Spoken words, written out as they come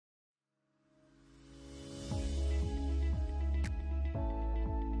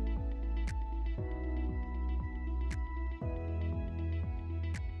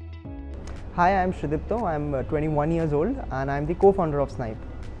Hi, I'm Sridipto. I'm 21 years old and I'm the co-founder of Snipe.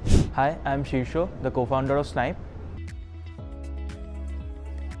 Hi, I'm Sirsho, the co-founder of Snipe.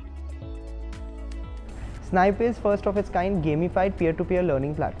 Snipe is first of its kind gamified peer-to-peer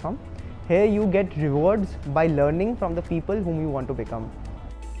learning platform. Here you get rewards by learning from the people whom you want to become.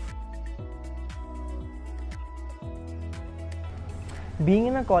 Being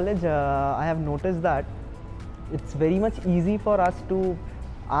in a college, I have noticed that it's very much easy for us to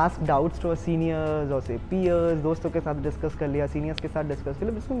ask doubts to our seniors or say peers, दोस्तों के साथ discuss कर लिया, seniors के साथ discuss कर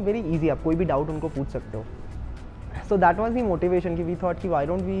लिया. It's very easy. आप कोई भी doubt उनको पूछ सकते हो. So that was the motivation. We thought, why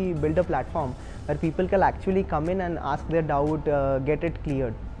don't we build a platform where people can actually come in and ask their doubt, get it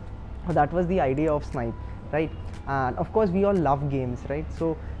cleared. So that was the idea of Snipe, right? And of course, we all love games, right?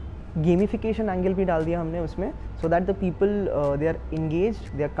 So gamification angle भी डाल दिया हमने उसमें, so that the people they are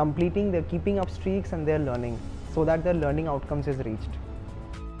engaged, they are completing, they are keeping up streaks and they are learning, so that their learning outcomes is reached.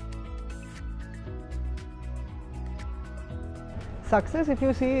 Success, if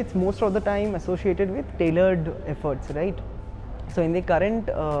you see, it's most of the time associated with tailored efforts, right? So in the current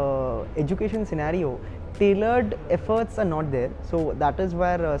education scenario, tailored efforts are not there. So that is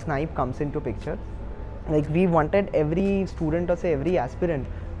where Snipe comes into picture. Like, we wanted every student or say every aspirant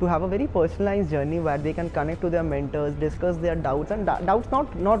to have a very personalized journey where they can connect to their mentors, discuss their doubts, and doubts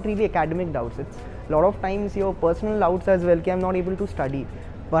not really academic doubts. It's a lot of times your personal doubts as well. कि I'm not able to study,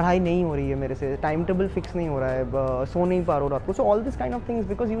 पढ़ाई नहीं हो रही है मेरे से, time table fix नहीं हो रहा है, सो नहीं पा रहा हूँ रात को. So all this kind of things,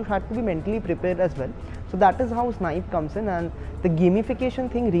 because you had to be mentally prepared as well. So that is how Snipe comes in, and the gamification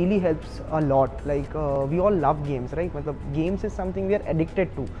thing really helps a lot. Like we all love games, right? मतलब games is something we are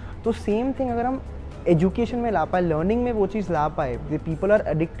addicted to. तो same thing अगर हम education में ला पाए, learning में वो चीज़ ला पाए, the people are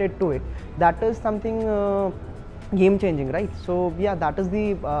addicted to it, that is something game changing, right? So yeah, that is the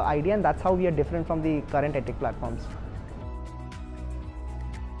idea, and that's how we are different from the current EdTech platforms.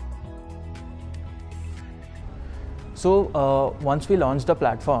 So once we launched the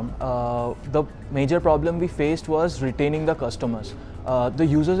platform, the major problem we faced was retaining the customers. The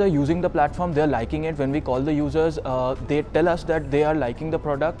users are using the platform, they are liking it. When we call the users, they tell us that they are liking the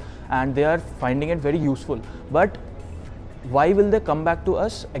product and they are finding it very useful. But why will they come back to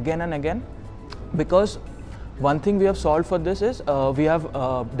us again and again? Because one thing we have solved for this is we have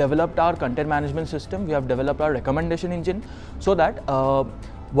developed our content management system, we have developed our recommendation engine, so that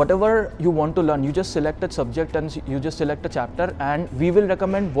whatever you want to learn, you just select a subject and you just select a chapter, and we will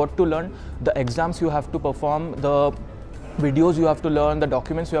recommend what to learn, the exams you have to perform, the videos you have to learn, the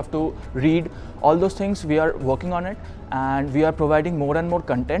documents you have to read, all those things we are working on it, and we are providing more and more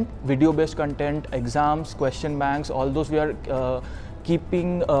content, video based content, exams, question banks, all those we are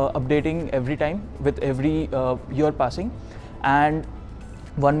keeping updating every time with every year passing. And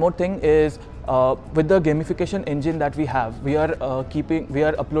one more thing is, with the gamification engine that we have, we are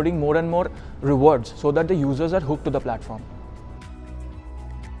uploading more and more rewards so that the users are hooked to the platform.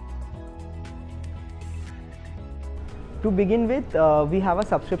 To begin with, we have a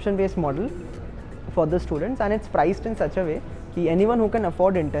subscription based model for the students, and it's priced in such a way that anyone who can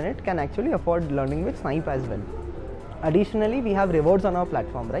afford internet can actually afford learning with Snipe as well. Additionally, we have rewards on our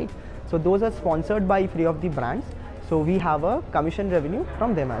platform, right? So those are sponsored by few of the brands, so we have a commission revenue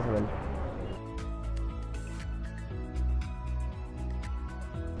from them as well.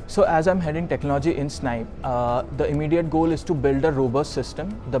 So as I'm heading technology in Snipe, the immediate goal is to build a robust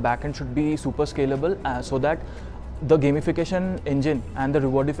system. The backend should be super scalable so that the gamification engine and the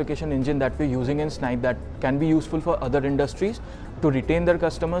rewardification engine that we're using in Snipe, that can be useful for other industries to retain their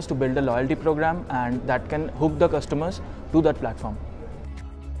customers, to build a loyalty program, and that can hook the customers to that platform.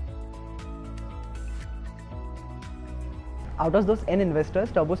 Out of those N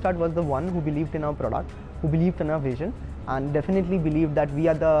investors, Turbostart was the one who believed in our product, who believed in our vision, and definitely believed that we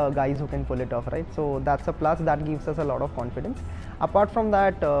are the guys who can pull it off, right? So that's a plus that gives us a lot of confidence. Apart from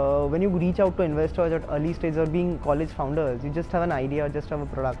that, when you reach out to investors at early stage or being college founders, you just have an idea, just have a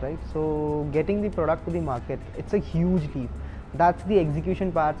product, right? So getting the product to the market, it's a huge leap. That's the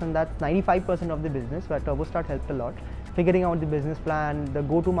execution parts, and that's 95% of the business, where Turbostart helped a lot. Figuring out the business plan, the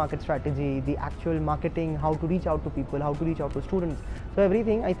go-to-market strategy, the actual marketing, how to reach out to people, how to reach out to students. So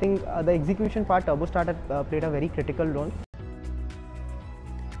everything, I think the execution part, Turbostart played a very critical role.